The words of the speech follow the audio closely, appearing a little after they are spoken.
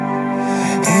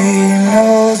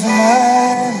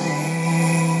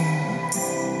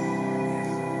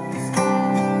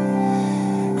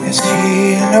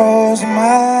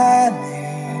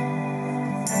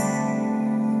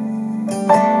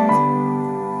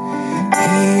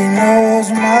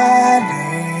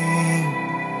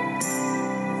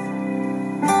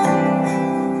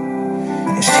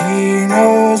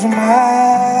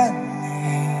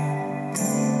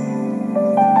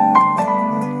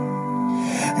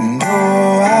And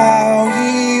oh, how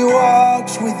he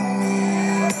walks with me.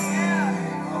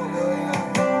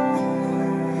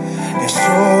 Yes,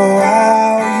 oh,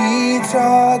 how he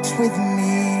talks with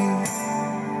me.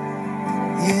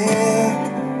 Yeah.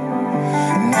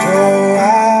 And oh,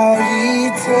 how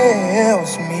he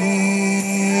tells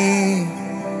me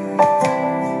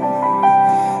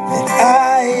that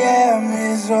I am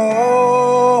his own.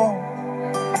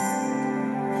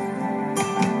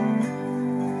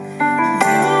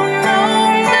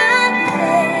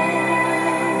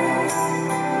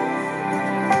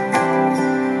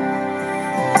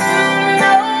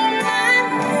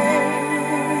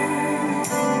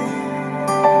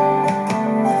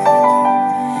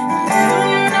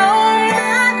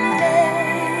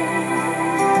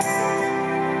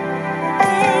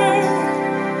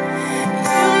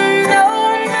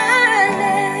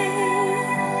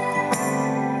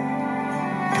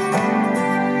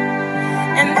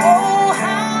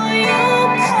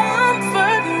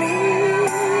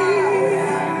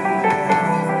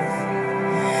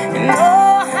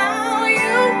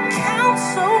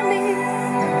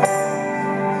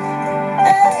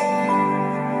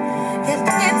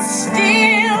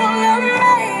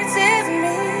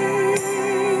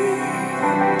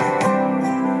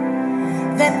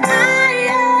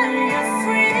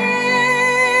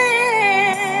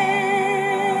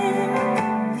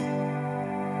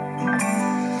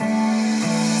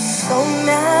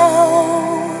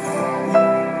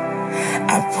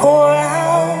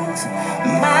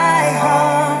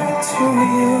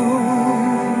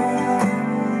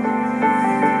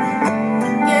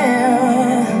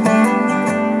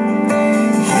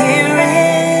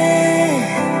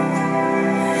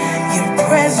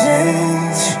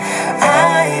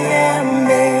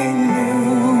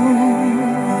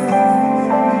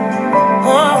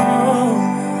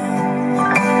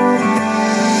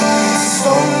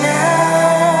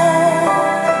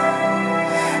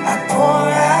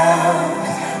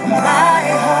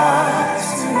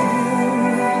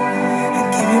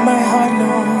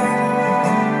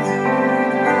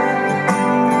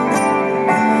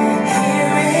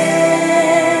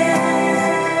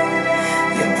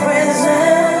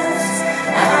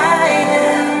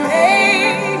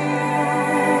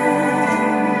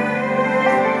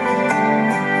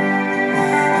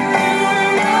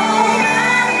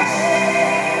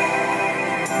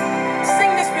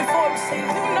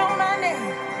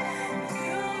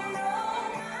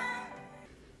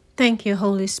 Thank you,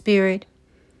 Holy Spirit.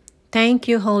 Thank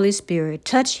you, Holy Spirit.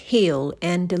 Touch, heal,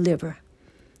 and deliver.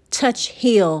 Touch,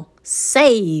 heal,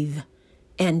 save,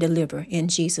 and deliver in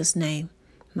Jesus' name.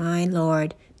 My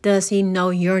Lord, does he know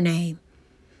your name?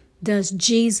 Does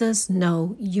Jesus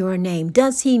know your name?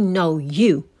 Does he know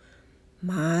you?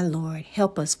 My Lord,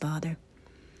 help us, Father.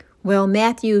 Well,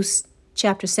 Matthew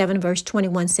chapter 7, verse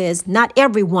 21 says, "Not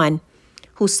everyone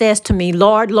who says to me,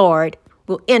 'Lord, Lord,'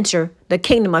 will enter the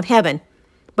kingdom of heaven,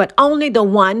 but only the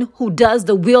one who does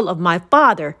the will of my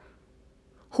Father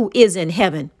who is in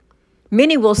heaven.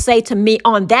 Many will say to me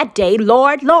on that day,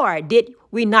 'Lord, Lord, did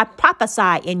we not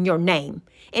prophesy in your name?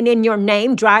 And in your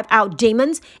name drive out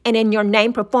demons, and in your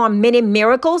name perform many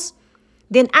miracles?'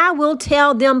 Then I will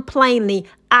tell them plainly,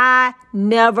 'I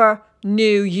never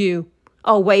knew you.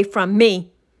 Away from me,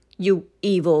 you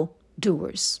evil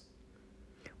doers.'"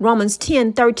 Romans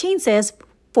 10:13 says,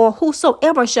 "For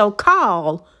whosoever shall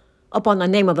call upon the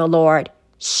name of the Lord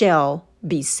shall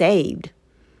be saved."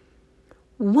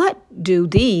 What do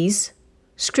these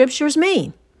scriptures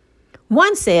mean?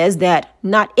 One says that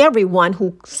not everyone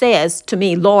who says to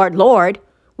me, "Lord, Lord,"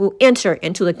 will enter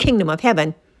into the kingdom of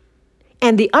heaven.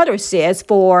 And the other says,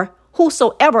 "For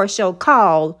whosoever shall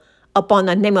call upon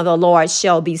the name of the Lord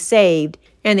shall be saved."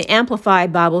 And the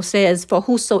Amplified Bible says, "For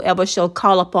whosoever shall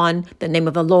call upon the name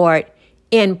of the Lord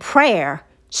in prayer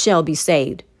shall be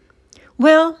saved."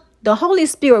 Well, the Holy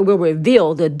Spirit will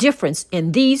reveal the difference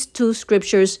in these two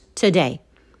scriptures today.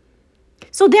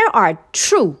 So there are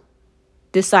true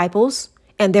disciples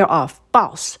and there are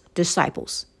false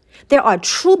disciples. There are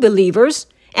true believers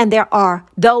and there are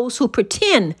those who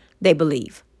pretend they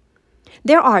believe.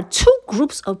 There are two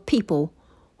groups of people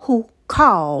who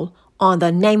call on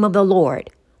the name of the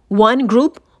Lord. One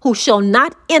group who shall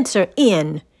not enter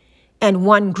in, and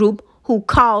one group who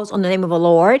calls on the name of the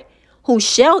Lord, who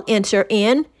shall enter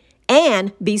in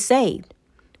and be saved.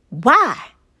 Why?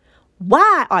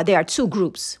 Why are there two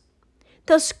groups?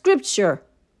 The scripture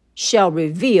shall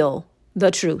reveal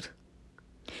the truth.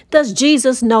 Does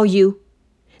Jesus know you?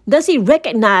 Does he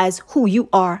recognize who you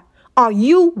are? Are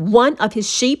you one of his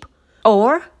sheep,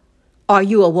 or are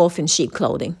you a wolf in sheep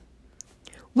clothing?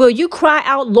 Will you cry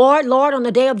out, "Lord, Lord," on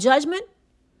the day of judgment?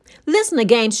 Listen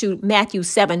again to Matthew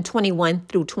 7:21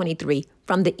 through 23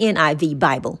 from the NIV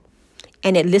Bible.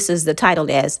 And it lists the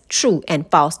title as True and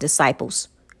False Disciples.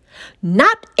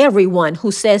 Not everyone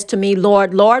who says to me,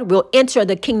 Lord, Lord, will enter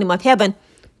the kingdom of heaven,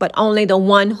 but only the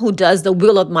one who does the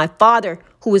will of my Father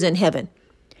who is in heaven.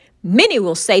 Many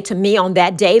will say to me on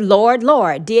that day, Lord,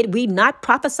 Lord, did we not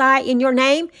prophesy in your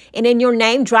name, and in your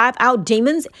name drive out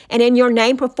demons, and in your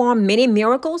name perform many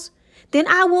miracles? Then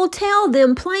I will tell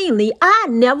them plainly, I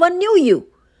never knew you.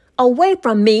 Away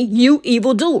from me, you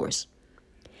evildoers.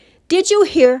 Did you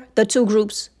hear the two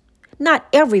groups? Not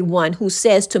everyone who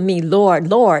says to me, Lord,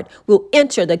 Lord, will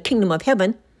enter the kingdom of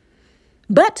heaven,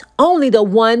 but only the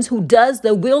ones who does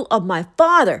the will of my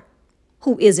Father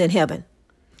who is in heaven.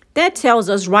 That tells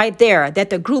us right there that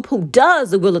the group who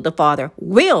does the will of the Father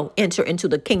will enter into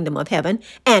the kingdom of heaven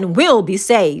and will be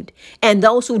saved. And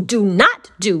those who do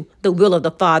not do the will of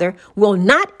the Father will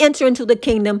not enter into the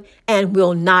kingdom and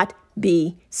will not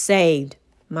be saved.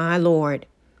 My Lord.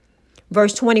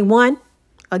 Verse 21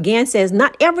 again says,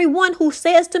 not everyone who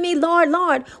says to me, Lord,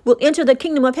 Lord, will enter the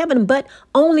kingdom of heaven, but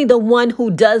only the one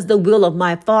who does the will of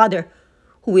my Father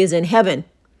who is in heaven.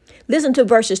 Listen to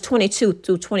verses 22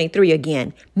 through 23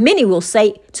 again. Many will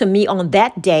say to me on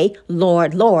that day,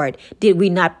 Lord, Lord, did we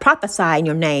not prophesy in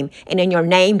your name, and in your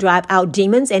name drive out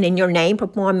demons, and in your name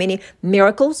perform many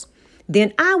miracles?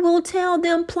 Then I will tell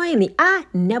them plainly, I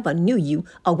never knew you.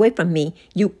 Away from me,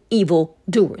 you evil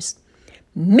doers.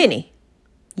 Many,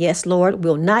 yes, Lord,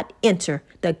 will not enter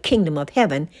the kingdom of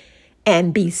heaven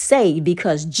and be saved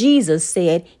because Jesus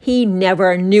said he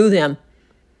never knew them.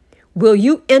 Will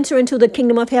you enter into the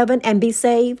kingdom of heaven and be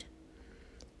saved?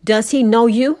 Does he know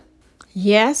you?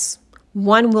 Yes,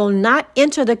 one will not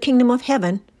enter the kingdom of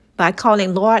heaven by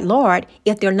calling Lord, Lord,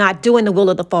 if they're not doing the will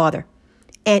of the Father.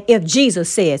 And if Jesus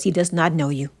says he does not know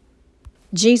you.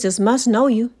 Jesus must know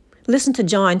you. Listen to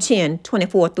John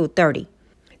 10:24 through 30.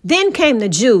 Then came the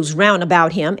Jews round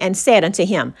about him and said unto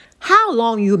him, how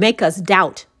long you make us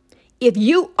doubt? If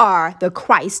you are the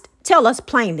Christ, tell us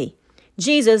plainly.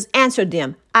 Jesus answered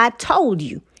them, I told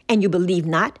you, and you believe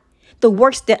not. The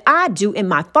works that I do in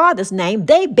my Father's name,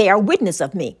 they bear witness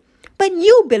of me. But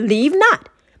you believe not,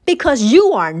 because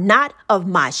you are not of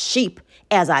my sheep,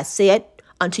 as I said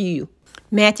unto you.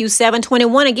 Matthew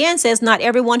 7:21 again says, not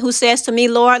everyone who says to me,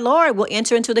 Lord, Lord, will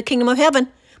enter into the kingdom of heaven,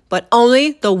 but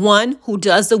only the one who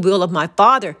does the will of my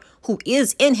Father who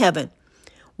is in heaven.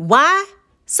 Why?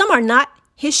 Some are not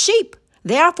his sheep.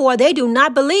 Therefore, they do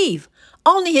not believe.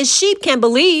 Only his sheep can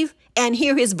believe and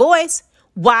hear his voice.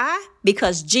 Why?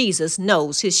 Because Jesus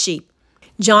knows his sheep.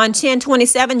 John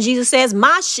 10:27, Jesus says,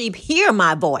 my sheep hear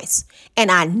my voice, and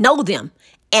I know them,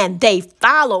 and they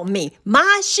follow me.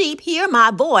 My sheep hear my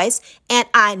voice, and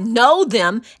I know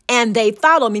them, and they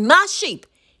follow me. My sheep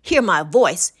hear my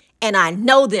voice, and I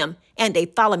know them, and they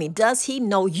follow me. Does he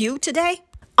know you today?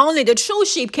 Only the true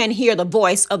sheep can hear the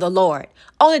voice of the Lord.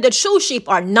 Only the true sheep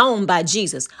are known by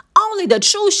Jesus. Only the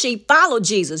true sheep follow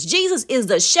Jesus. Jesus is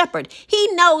the shepherd. He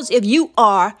knows if you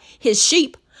are his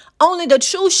sheep. Only the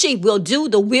true sheep will do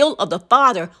the will of the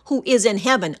Father who is in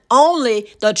heaven. Only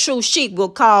the true sheep will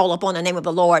call upon the name of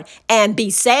the Lord and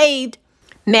be saved.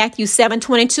 Matthew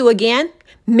 7:22 again.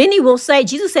 Many will say,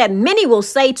 Jesus said, many will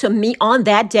say to me on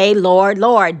that day, Lord,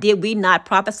 Lord, did we not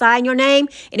prophesy in your name,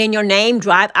 and in your name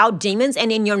drive out demons,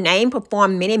 and in your name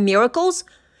perform many miracles?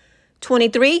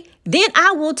 23, then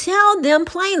I will tell them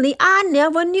plainly, I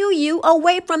never knew you.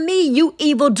 Away from me, you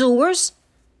evildoers.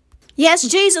 Yes,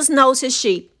 Jesus knows his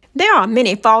sheep. There are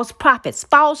many false prophets,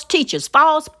 false teachers,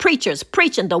 false preachers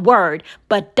preaching the word,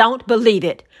 but don't believe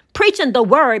it. Preaching the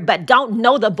word, but don't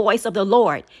know the voice of the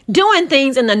Lord. Doing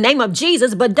things in the name of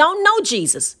Jesus, but don't know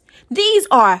Jesus. These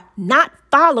are not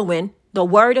following the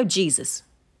word of Jesus.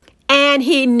 And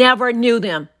he never knew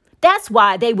them. That's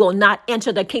why they will not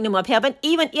enter the kingdom of heaven,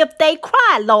 even if they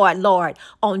cry, Lord, Lord,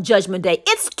 on judgment day.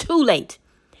 It's too late.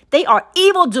 They are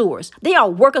evildoers. They are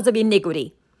workers of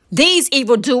iniquity. These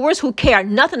evildoers who care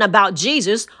nothing about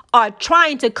Jesus are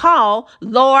trying to call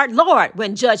Lord, Lord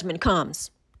when judgment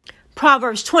comes.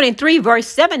 Proverbs 23 verse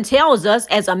 7 tells us,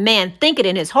 as a man thinketh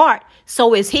in his heart,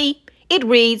 so is he. It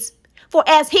reads, for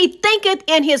as he thinketh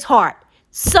in his heart,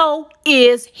 so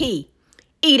is he.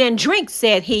 Eat and drink,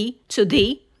 said he to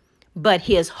thee, but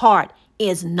his heart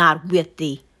is not with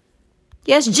thee.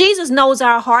 Yes, Jesus knows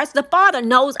our hearts. The Father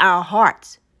knows our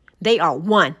hearts. They are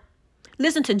one.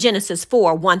 Listen to Genesis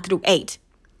 4:1 through 8.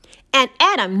 And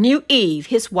Adam knew Eve,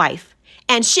 his wife,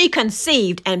 and she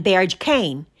conceived and bare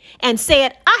Cain, and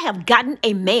said, I have gotten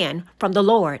a man from the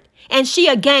Lord. And she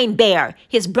again bare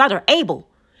his brother Abel.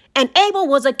 And Abel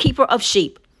was a keeper of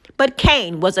sheep, but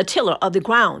Cain was a tiller of the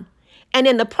ground. And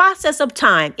in the process of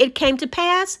time, it came to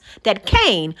pass that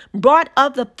Cain brought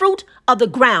of the fruit of the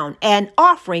ground an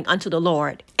offering unto the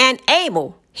Lord. And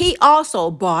Abel, he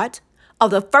also brought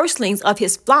of the firstlings of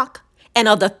his flock and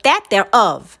of the fat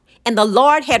thereof. And the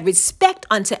Lord had respect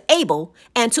unto Abel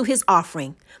and to his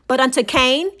offering. But unto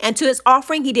Cain and to his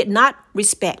offering he did not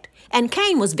respect. And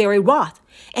Cain was very wroth,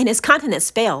 and his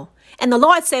countenance fell. And the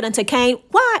Lord said unto Cain,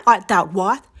 Why art thou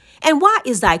wroth? And why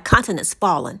is thy countenance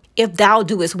fallen? If thou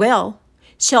doest well,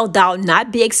 shalt thou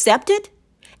not be accepted?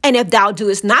 And if thou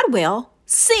doest not well,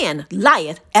 sin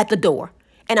lieth at the door,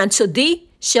 and unto thee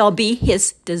shall be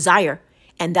his desire,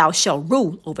 and thou shalt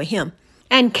rule over him.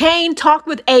 And Cain talked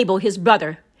with Abel his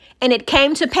brother. And it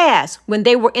came to pass, when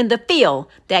they were in the field,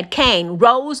 that Cain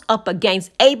rose up against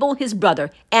Abel his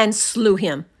brother, and slew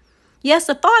him. Yes,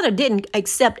 the father didn't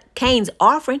accept Cain's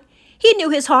offering. He knew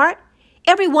his heart.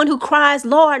 Everyone who cries,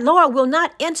 Lord, Lord, will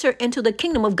not enter into the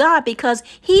kingdom of God, because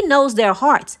he knows their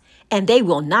hearts, and they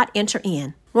will not enter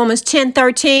in. Romans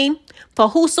 10:13, for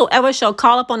whosoever shall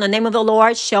call upon the name of the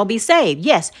Lord shall be saved.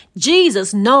 Yes,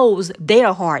 Jesus knows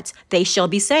their hearts. They shall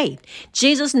be saved.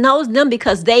 Jesus knows them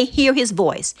because they hear his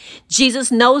voice.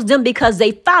 Jesus knows them because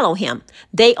they follow him.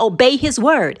 They obey his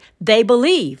word. They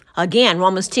believe. Again,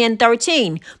 Romans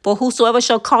 10:13, for whosoever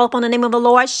shall call upon the name of the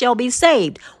Lord shall be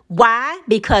saved. Why?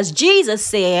 Because Jesus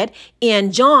said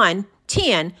in John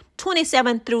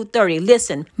 10:27-30,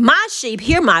 listen, my sheep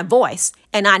hear my voice,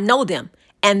 and I know them,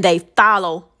 and they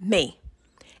follow me.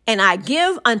 And I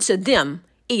give unto them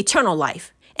eternal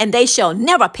life, and they shall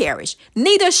never perish,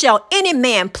 neither shall any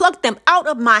man pluck them out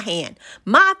of my hand.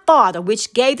 My Father,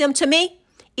 which gave them to me,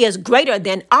 is greater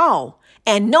than all,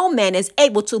 and no man is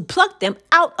able to pluck them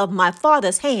out of my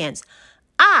Father's hands.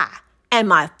 I and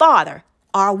my Father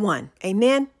are one.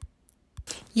 Amen.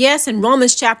 Yes, in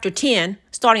Romans chapter 10,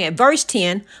 starting at verse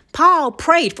 10, Paul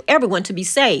prayed for everyone to be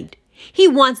saved. He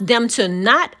wants them to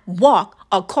not walk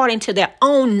according to their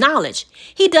own knowledge.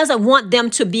 He doesn't want them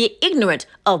to be ignorant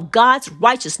of God's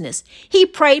righteousness. He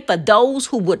prayed for those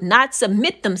who would not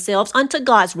submit themselves unto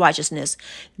God's righteousness.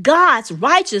 God's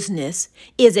righteousness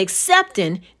is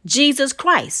accepting Jesus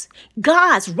Christ.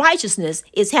 God's righteousness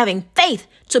is having faith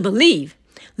to believe.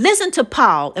 Listen to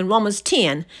Paul in Romans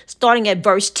 10, starting at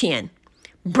verse 10.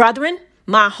 Brethren,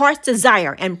 my heart's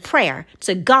desire and prayer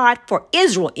to God for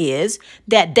Israel is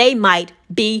that they might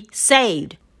be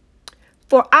saved.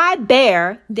 For I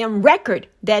bear them record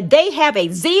that they have a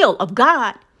zeal of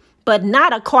God, but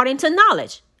not according to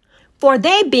knowledge. For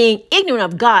they, being ignorant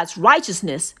of God's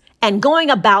righteousness and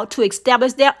going about to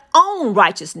establish their own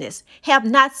righteousness, have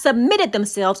not submitted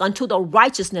themselves unto the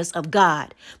righteousness of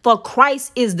God. For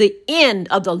Christ is the end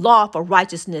of the law for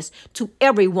righteousness to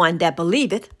everyone that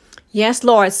believeth. Yes,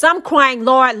 Lord, some crying,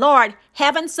 Lord, Lord,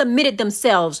 haven't submitted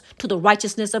themselves to the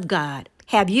righteousness of God.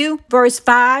 Have you? Verse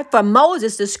 5, for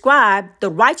Moses described the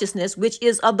righteousness which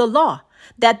is of the law,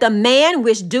 that the man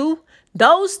which do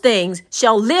those things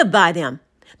shall live by them.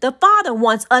 The Father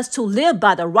wants us to live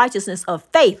by the righteousness of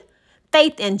faith.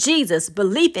 Faith in Jesus,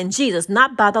 belief in Jesus,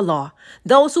 not by the law.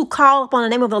 Those who call upon the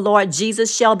name of the Lord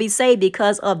Jesus shall be saved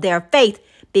because of their faith,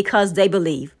 because they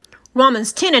believe.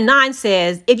 Romans 10:9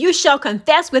 says, if you shall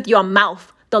confess with your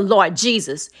mouth the Lord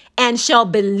Jesus and shall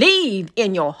believe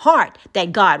in your heart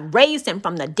that God raised him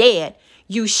from the dead,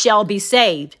 you shall be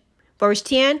saved. Verse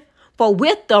 10, for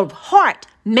with the heart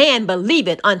man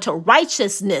believeth unto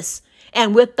righteousness,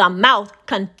 and with the mouth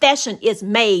confession is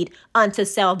made unto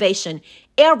salvation.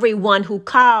 Everyone who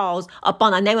calls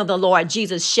upon the name of the Lord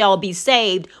Jesus shall be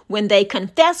saved when they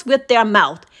confess with their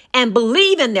mouth and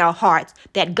believe in their hearts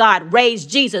that God raised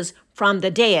Jesus from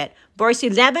the dead. Verse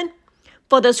 11,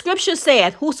 for the scripture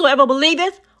saith, whosoever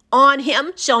believeth on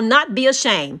him shall not be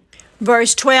ashamed.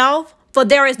 Verse 12, for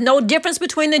there is no difference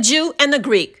between the Jew and the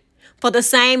Greek, for the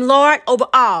same Lord over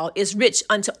all is rich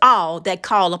unto all that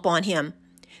call upon him.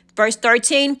 Verse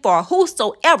 13, for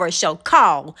whosoever shall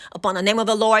call upon the name of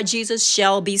the Lord Jesus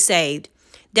shall be saved.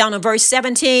 Down to verse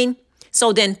 17,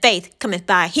 so then faith cometh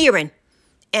by hearing,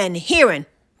 and hearing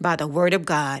by the word of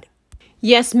God.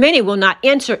 Yes, many will not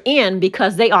enter in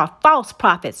because they are false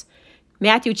prophets.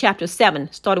 Matthew chapter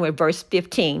 7, starting with verse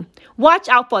 15. Watch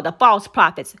out for the false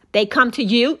prophets. They come to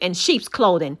you in sheep's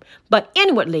clothing, but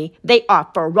inwardly they are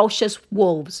ferocious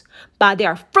wolves. By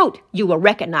their fruit you will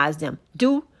recognize them.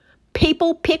 Do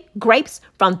people pick grapes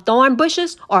from thorn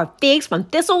bushes or figs from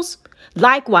thistles?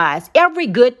 Likewise, every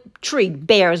good tree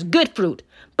bears good fruit,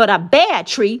 but a bad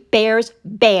tree bears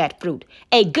bad fruit.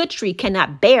 A good tree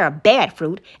cannot bear bad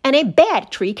fruit, and a bad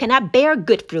tree cannot bear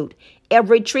good fruit.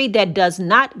 Every tree that does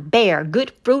not bear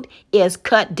good fruit is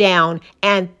cut down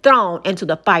and thrown into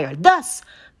the fire. Thus,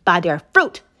 by their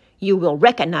fruit, you will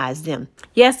recognize them.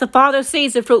 Yes, the Father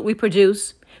sees the fruit we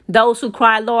produce. Those who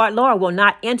cry, Lord, Lord, will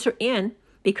not enter in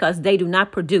because they do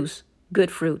not produce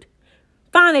good fruit.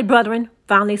 Finally, brethren,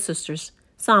 finally, sisters,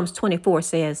 Psalms 24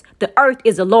 says, the earth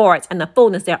is the Lord's and the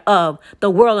fullness thereof, the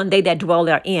world and they that dwell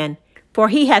therein. For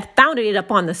he hath founded it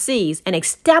upon the seas and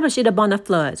established it upon the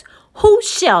floods. Who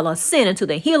shall ascend into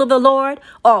the hill of the Lord?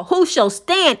 Or who shall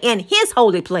stand in his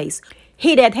holy place?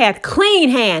 He that hath clean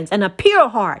hands and a pure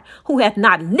heart, who hath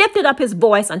not lifted up his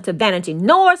voice unto vanity,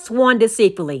 nor sworn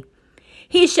deceitfully.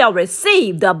 He shall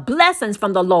receive the blessings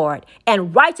from the Lord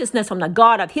and righteousness from the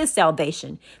God of his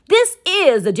salvation. This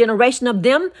is the generation of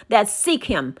them that seek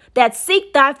him, that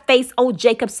seek thy face, O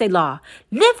Jacob, Selah.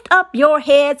 Lift up your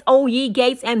heads, O ye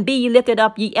gates, and be ye lifted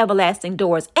up, ye everlasting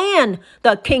doors, and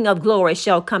the King of glory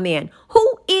shall come in.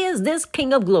 Who is this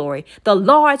King of glory? The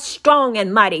Lord strong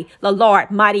and mighty, the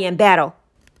Lord mighty in battle.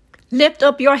 Lift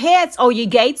up your heads, O ye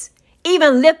gates,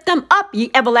 even lift them up, ye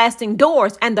everlasting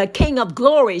doors, and the King of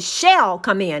glory shall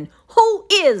come in. Who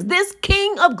is this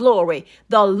King of glory?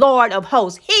 The Lord of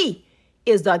hosts. He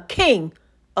is the King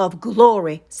of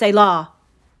glory. Selah.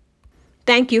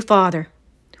 Thank you, Father.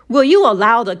 Will you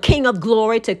allow the King of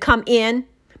glory to come in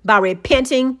by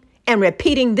repenting and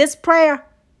repeating this prayer?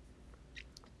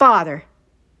 Father,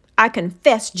 I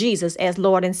confess Jesus as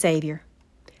Lord and Savior.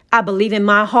 I believe in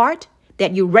my heart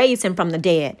that you raised him from the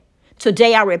dead.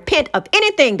 Today I repent of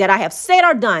anything that I have said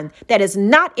or done that is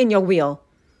not in your will.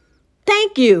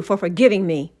 Thank you for forgiving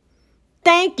me.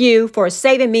 Thank you for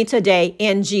saving me today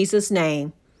in Jesus'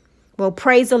 name. Well,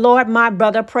 praise the Lord, my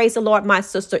brother. Praise the Lord, my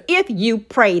sister. If you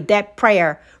prayed that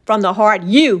prayer from the heart,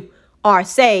 you are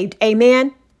saved.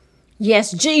 Amen.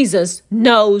 Yes, Jesus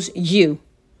knows you.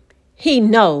 He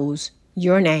knows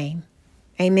your name.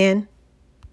 Amen.